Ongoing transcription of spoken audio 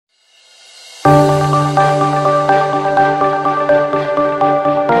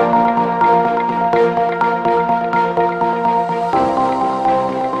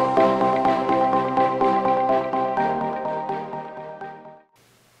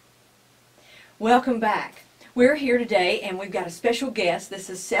Welcome back. We're here today and we've got a special guest.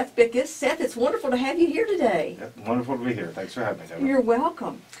 This is Seth Bickis. Seth, it's wonderful to have you here today. Wonderful to be here. Thanks for having me, Deborah. You're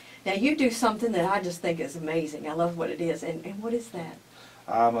welcome. Now you do something that I just think is amazing. I love what it is. And what is that?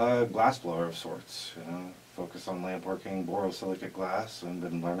 I'm a glass blower of sorts, focus on lamp working, borosilicate glass, and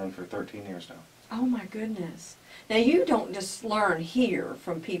been learning for 13 years now. Oh my goodness. Now you don't just learn here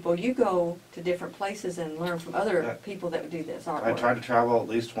from people. You go to different places and learn from other people that would do this artwork. I try to travel at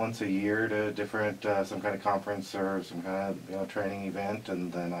least once a year to different, some kind of conference or some kind of, training event,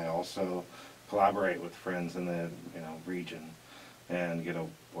 and then I also collaborate with friends in the, region and get to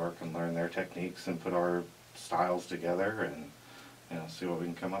work and learn their techniques and put our styles together and, see what we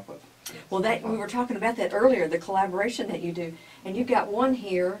can come up with. Well, we were talking about that earlier, the collaboration that you do. And you've got one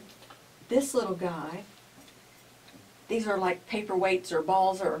here, this little guy. These are like paperweights or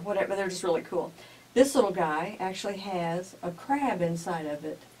balls or whatever. They're just really cool. This little guy actually has a crab inside of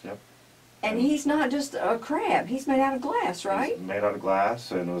it. Yep. And he's not just a crab. He's made out of glass, right? He's made out of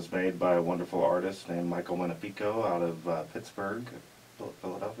glass and was made by a wonderful artist named Michael Minifico out of Pittsburgh,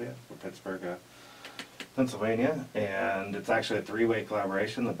 Philadelphia, or Pittsburgh, Pennsylvania. And it's actually a three-way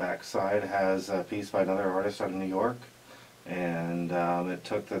collaboration. The back side has a piece by another artist out of New York. And it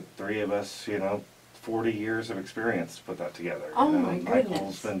took the three of us, 40 years of experience to put that together. Oh my goodness.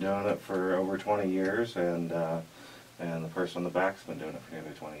 Michael's been doing it for over 20 years, and the person on the back's been doing it for nearly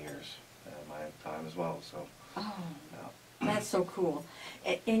 20 years at my time as well. So. Oh, that's so cool.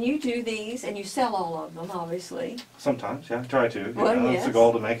 And you do these, and you sell all of them, obviously. Sometimes, yeah, try to. Well, yes. It's the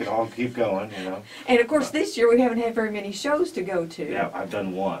goal to make it all keep going, And of course, this year we haven't had very many shows to go to. Yeah, I've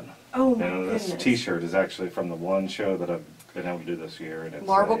done one. Oh my goodness. This T-shirt is actually from the one show that I've been able to do this year, and it's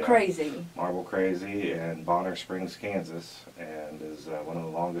Marble Crazy. Marble Crazy in Bonner Springs, Kansas, and is one of the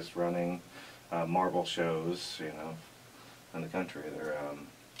longest running marble shows, in the country. They're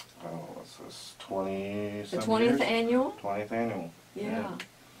what's this, 20? The 20th annual. 20th annual. Yeah,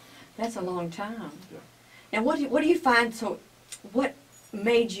 that's a long time. Yeah. Now, what do you find so? What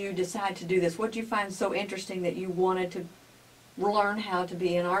made you decide to do this? What do you find so interesting that you wanted to learn how to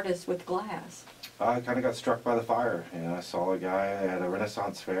be an artist with glass? I kind of got struck by the fire. I saw a guy at a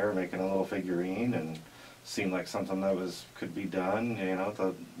Renaissance fair making a little figurine, and seemed like something that could be done, with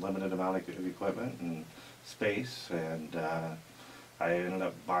a limited amount of equipment and space. And I ended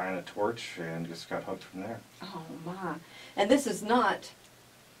up buying a torch and just got hooked from there. Oh my! And this is not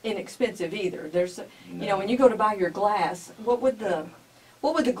inexpensive either. There's, No. when you go to buy your glass, what would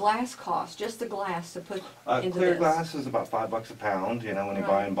the glass cost? Just the glass to put into Clear this? glass is about $5 a pound, when you Right.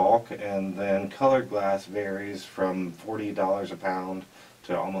 buy in bulk, and then colored glass varies from $40 a pound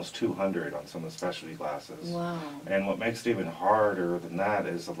to almost $200 on some of the specialty glasses. Wow. And what makes it even harder than that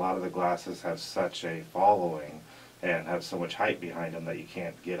is a lot of the glasses have such a following and have so much hype behind them that you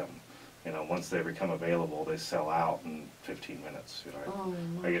can't get them. Once they become available, they sell out in 15 minutes. Oh,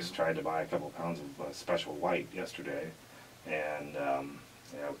 I just tried to buy a couple pounds of special white yesterday, and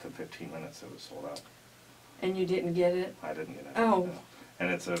within 15 minutes it was sold out. And you didn't get it? I didn't get it. Oh. No. And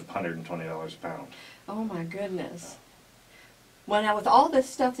it's $120 a pound. Oh my goodness. Well, now with all this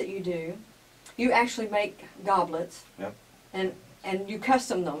stuff that you do, you actually make goblets. Yep. And you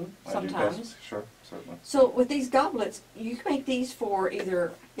custom them sometimes. I do custom, sure, certainly. So with these goblets, you can make these for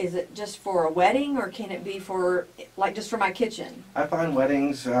either, is it just for a wedding, or can it be for, like, just for my kitchen? I find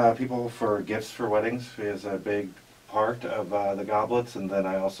weddings, people for gifts for weddings is a big part of the goblets, and then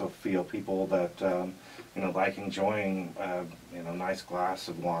I also feel people that, like enjoying, nice glass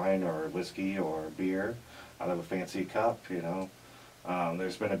of wine or whiskey or beer out of a fancy cup,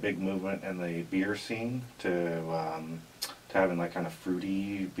 There's been a big movement in the beer scene to having like kind of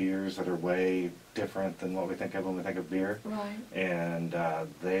fruity beers that are way different than what we think of when we think of beer. Right. And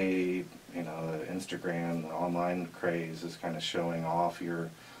the Instagram, the online craze is kind of showing off your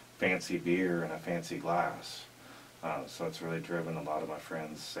fancy beer in a fancy glass. So it's really driven a lot of my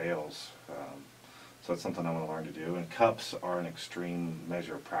friends' sales. So it's something I want to learn to do. And cups are an extreme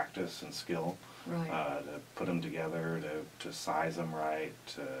measure of practice and skill. Right. To put them together, to size them right,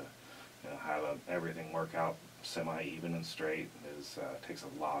 to have everything work out semi-even and straight takes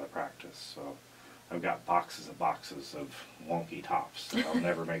a lot of practice. So I've got boxes of wonky tops that I'll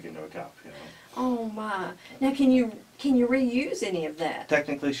never make into a cup. Oh my! Now can you reuse any of that?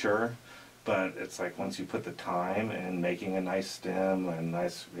 Technically, sure, but it's like once you put the time in making a nice stem and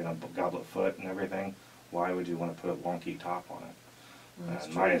nice goblet foot and everything, why would you want to put a wonky top on it? Well,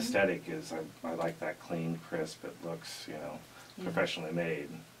 My aesthetic is I like that clean, crisp. It looks professionally made.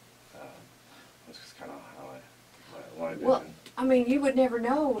 That's just kind of how I Well, vision. I mean, you would never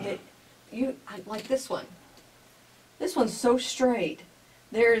know that like this one. This one's so straight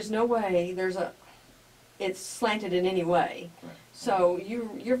there is no way it's slanted in any way. Right. So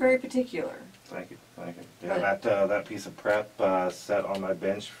you're very particular. Thank you, thank you. Yeah, that piece of prep sat on my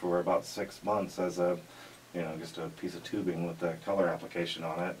bench for about 6 months as a, just a piece of tubing with the color application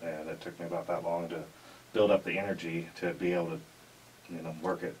on it, and it took me about that long to build up the energy to be able to,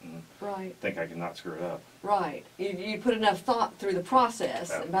 work it and Right. think I could not screw it up. Right. You put enough thought through the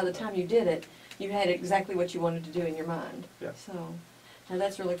process, and by the time you did it, you had exactly what you wanted to do in your mind. Yeah. So, now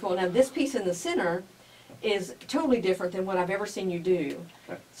that's really cool. Now this piece in the center is totally different than what I've ever seen you do.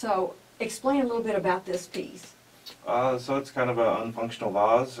 Okay. So, explain a little bit about this piece. So it's kind of an unfunctional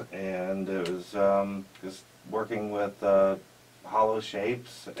vase, and it was just working with hollow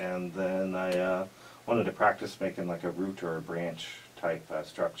shapes, and then I wanted to practice making like a root or a branch type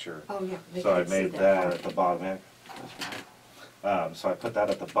structure. Oh yeah. They So I can't see made that part. at the bottom. So I put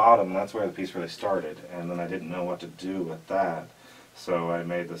that at the bottom, and that's where the piece really started, and then I didn't know what to do with that. So I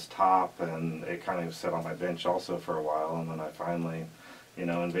made this top, and it kind of sat on my bench also for a while, and then I finally,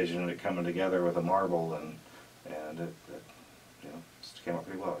 envisioned it coming together with a marble, and it just came out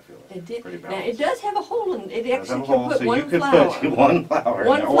pretty well, I feel like. It did. Pretty Now balanced. it does have a hole in it. It does Actually, have a can hole, put so one you could flower. put one flower,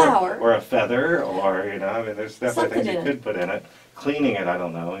 One flower. or a feather, or there's definitely Something things you in it. could put in it. Cleaning it, I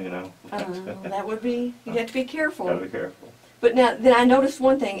don't know, That would be. You have to be careful. Gotta be careful. But now, then I noticed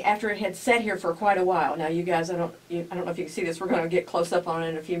one thing after it had sat here for quite a while. Now, you guys, I don't know if you can see this. We're going to get close up on it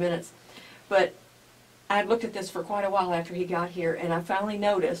in a few minutes. But I looked at this for quite a while after he got here, and I finally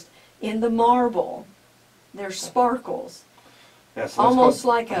noticed in the marble there's sparkles, Yeah, so that's almost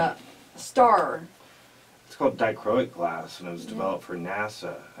called- like a star. It's called dichroic glass, and it was developed for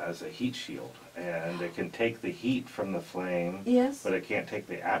NASA as a heat shield. And it can take the heat from the flame, Yes. but it can't take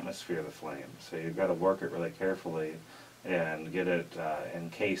the atmosphere of the flame. So you've got to work it really carefully and get it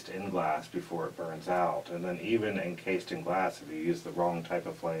encased in glass before it burns out. And then even encased in glass, if you use the wrong type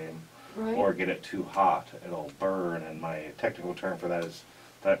of flame Right. or get it too hot, it'll burn. And my technical term for that is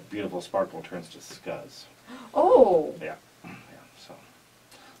that beautiful sparkle turns to scuzz. Oh, Yeah, yeah. So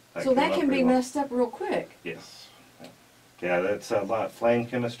so that came out can pretty be well. messed up real quick. Yes. Yeah, that's a lot. Flame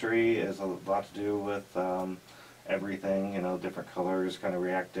chemistry is a lot to do with everything. Different colors kind of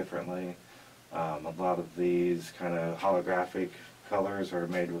react differently. A lot of these kind of holographic colors are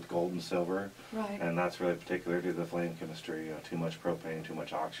made with gold and silver, Right. and that's really particular to the flame chemistry. Too much propane, too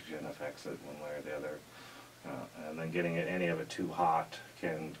much oxygen affects it one way or the other. And then getting any of it too hot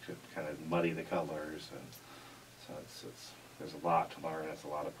could kind of muddy the colors, and so there's a lot to learn. It's a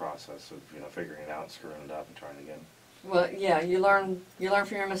lot of process of figuring it out, screwing it up, and trying again. Well, yeah, you learn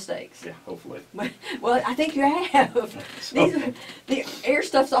from your mistakes. Yeah, hopefully. Well, I think you have. The air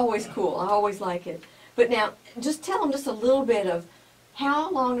stuff's always cool. I always like it. But now, just tell them just a little bit of how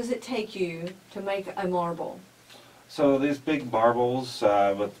long does it take you to make a marble? So these big marbles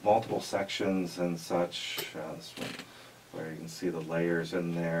with multiple sections and such, this one, where you can see the layers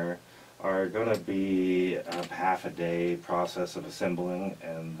in there, are going to be a half a day process of assembling,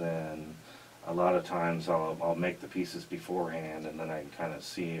 and then a lot of times I'll make the pieces beforehand, and then I can kind of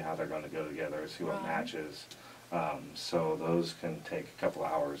see how they're going to go together, see what Right. matches. So those can take a couple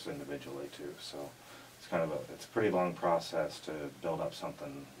hours individually too. So it's a pretty long process to build up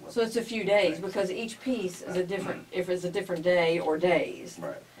something. So it's a few days because each piece is if it's a different day or days.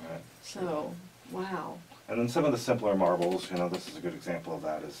 Right, right. So, wow. And then some of the simpler marbles, this is a good example of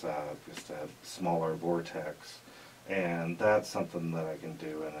that, is just a smaller vortex. And that's something that I can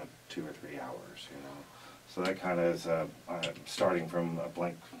do in 2 or 3 hours, So that kind of is starting from a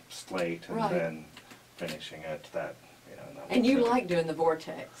blank slate and Right. then finishing it. That And you like doing the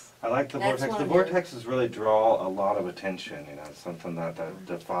vortex. I like the That's vortex. one The of the- vortexes really draw a lot of attention. It's something that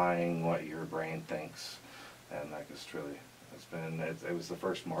defying what your brain thinks, and that just really has been. It was the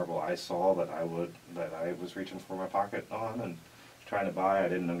first marble I saw that I was reaching for my pocket on and trying to buy. I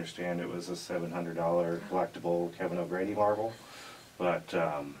didn't understand it was a $700 collectible Kevin O'Grady marble, but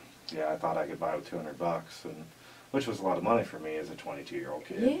I thought I could buy it with $200, and which was a lot of money for me as a 22-year-old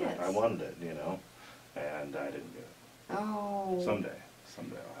kid. Yes. But I wanted it, and I didn't get it. Oh. Someday I'll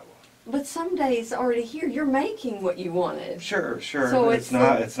have one. But some days already here, you're making what you wanted. Sure, So but it's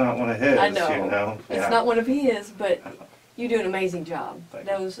it's not one of his, I know. Yeah. It's not one of his, but you do an amazing job. Thank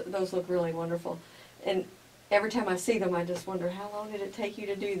you. Those look really wonderful. And every time I see them, I just wonder, how long did it take you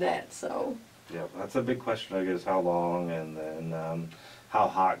to do that? So, Yeah, that's a big question, I guess, how long, and then how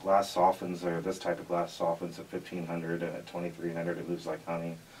hot glass softens, or this type of glass softens at 1500, and at 2300 it moves like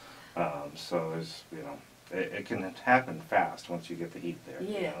honey. So there's, it can happen fast once you get the heat there,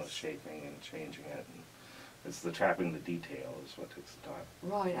 Yes. shaping and changing it. it's the trapping the detail is what takes the time.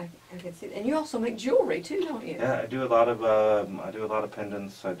 Right, I can see that. And you also make jewelry too, don't you? Yeah, I do a lot of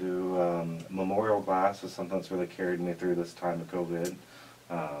pendants. I do memorial glass is something that's really carried me through this time of COVID.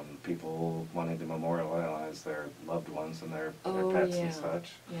 People wanting to memorialize their loved ones and their pets and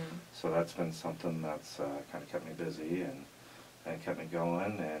such. Yeah. So that's been something that's kind of kept me busy and kept me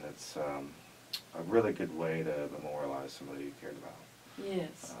going, and it's a really good way to memorialize somebody you cared about.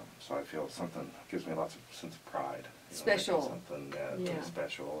 Yes. So I feel something gives me lots of sense of pride. Special. Something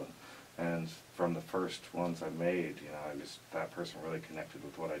special, and from the first ones I made, that person really connected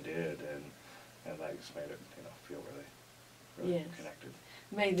with what I did, and that just made it feel really connected.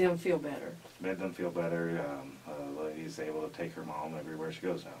 Made them feel better. Made them feel better. The lady's able to take her mom everywhere she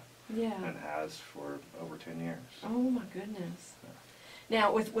goes now. Yeah. And has for over 10 years. Oh my goodness. Yeah.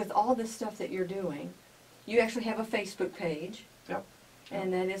 Now with all this stuff that you're doing, you actually have a Facebook page. Yep.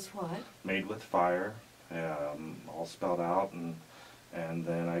 And that is what? Made with Fire, all spelled out, and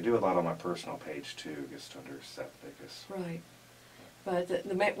then I do a lot on my personal page too, just under Seth Bickis. Right. But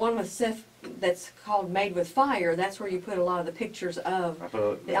the one with Seth that's called Made with Fire, that's where you put a lot of the pictures of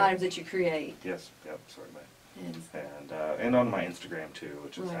the items that you create. Yes, yep, certainly. And on my Instagram too,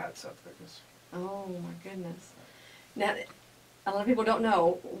 which is at Seth Bickis. Oh my goodness. Now, a lot of people don't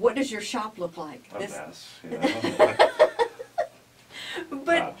know, what does your shop look like? A mess,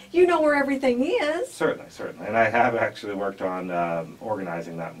 But you know where everything is. Certainly. And I have actually worked on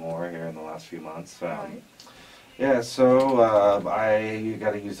organizing that more here in the last few months. Right. Yeah, so you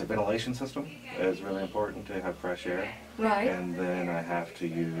got to use a ventilation system. It's really important to have fresh air. Right. And then I have to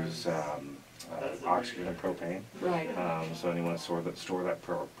use oxygen and propane. Right. So anyone store that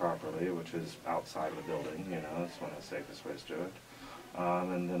properly, which is outside of the building, it's one of the safest ways to do it.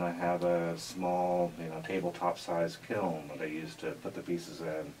 And then I have a small, tabletop size kiln that I use to put the pieces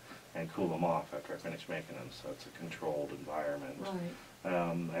in and cool them off after I finish making them. So it's a controlled environment. Right.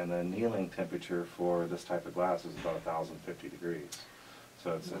 And the annealing temperature for this type of glass is about 1,050 degrees.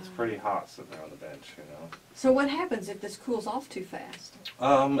 So it's pretty hot sitting there on the bench, So what happens if this cools off too fast?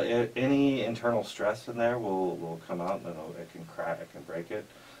 Any internal stress in there will come out, and it can crack, it can break it.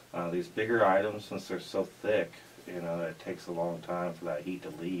 These bigger items, since they're so thick, it takes a long time for that heat to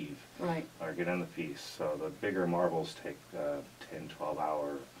leave. Right. Or get in the piece. So the bigger marbles take 10, 12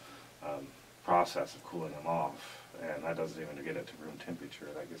 hour process of cooling them off. And that doesn't even get it to room temperature.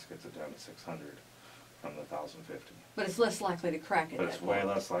 That just gets it down to 600 from the 1,050. But it's less likely to crack at But that it's way point.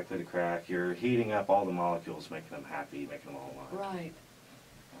 less likely to crack. You're heating up all the molecules, making them happy, making them all alive. Right.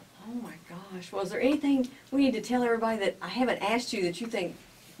 Oh my gosh. Well, is there anything we need to tell everybody that I haven't asked you that you think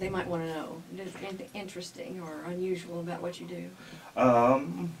they might want to know? Is there anything interesting or unusual about what you do?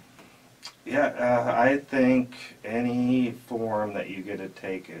 I think any form that you get to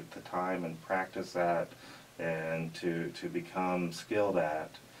take at the time and practice at and to become skilled at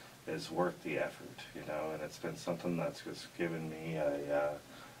is worth the effort, and it's been something that's just given me a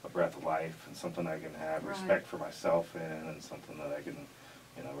breath of life and something I can have respect for myself in, and something that I can,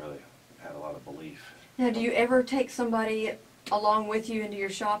 really have a lot of belief. Now, do you ever take somebody along with you into your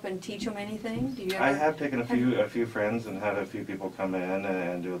shop and teach them anything? Do you ever? I have taken a few friends and had a few people come in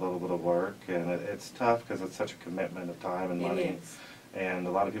and do a little bit of work, and it's tough because it's such a commitment of time and money. It is. And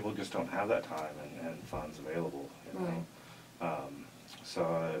a lot of people just don't have that time and funds available, Right.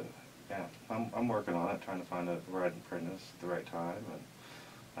 Yeah, I'm working on it, trying to find the right apprentice at the right time.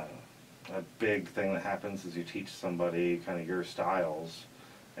 And a big thing that happens is you teach somebody kind of your styles,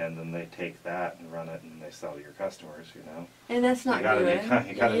 and then they take that and run it and they sell to your customers, And that's not good.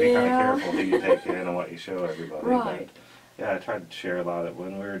 You gotta be kind of careful who you take in and what you show everybody. Right. But, yeah, I tried to share a lot of,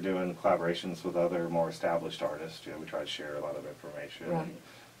 when we were doing collaborations with other more established artists, we tried to share a lot of information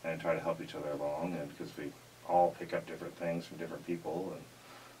and try to help each other along, and because we all pick up different things from different people,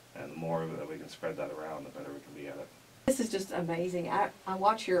 and the more that we can spread that around, the better we can be at it. This is just amazing. I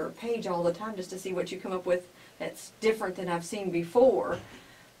watch your page all the time just to see what you come up with that's different than I've seen before.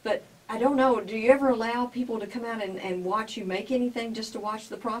 But I don't know, do you ever allow people to come out and watch you make anything just to watch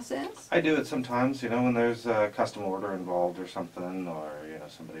the process? I do it sometimes, when there's a custom order involved or something, or,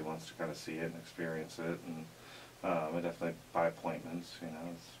 somebody wants to kind of see it and experience it. And I definitely by appointments,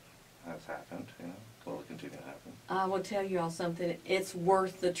 that's happened, will continue to happen. I will tell you all something, it's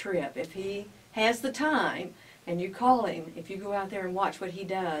worth the trip. If he has the time and you call him, if you go out there and watch what he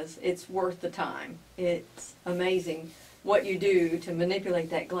does, it's worth the time. It's amazing what you do to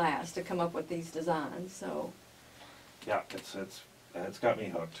manipulate that glass to come up with these designs. So yeah, it's got me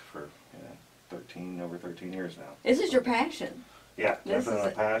hooked for over 13 years now. This is your passion. Yeah, definitely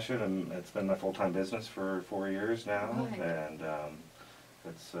my passion, and it's been my full-time business for 4 years now. Right. And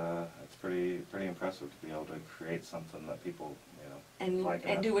it's pretty impressive to be able to create something that people, you know, And like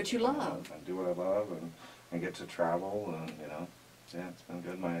and do what you love. and do what I love, and get to travel, and you know, yeah, it's been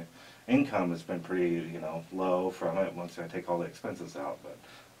good. My income has been pretty, you know, low from it once I take all the expenses out, but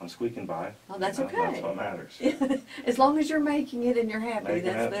I'm squeaking by. Oh, that's you know, okay. That's what matters. As long as you're making it and you're happy, Making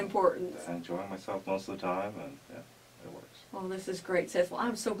that's it, the importance. Enjoying myself most of the time, and yeah, it works. Well, this is great, Seth. Well,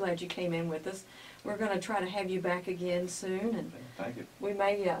 I'm so glad you came in with us. We're going to try to have you back again soon, and Thank you. we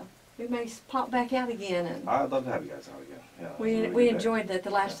may pop back out again. And I'd love to have you guys out again. Yeah, it was a we really we good day. enjoyed that the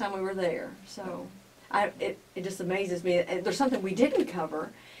last time we were there. So, it just amazes me. There's something we didn't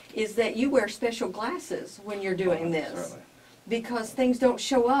cover, is that you wear special glasses when you're doing this, Certainly. because things don't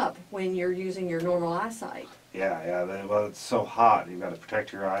show up when you're using your normal eyesight. Yeah. Well, it's so hot. You've got to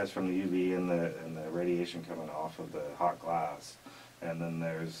protect your eyes from the UV and the radiation coming off of the hot glass. And then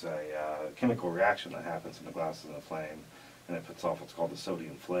there's a chemical reaction that happens in the glasses in the flame, and it puts off what's called the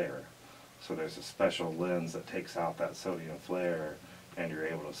sodium flare. So there's a special lens that takes out that sodium flare, and you're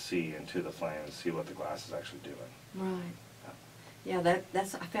able to see into the flame and see what the glass is actually doing. Right. Yeah,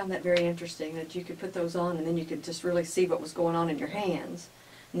 that's I found that very interesting, that you could put those on and then you could just really see what was going on in your hands,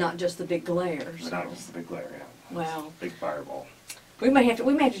 not just the big glare. So. Not just the big glare, yeah. Wow. Big fireball. We may have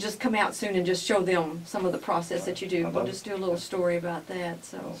to just come out soon and just show them some of the process that you do. I'd We'll love just it. do a little story about that.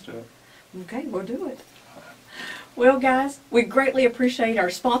 So. Let's do it. Okay, we'll do it. Well, guys, we greatly appreciate our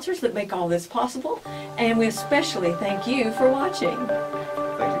sponsors that make all this possible, and we especially thank you for watching.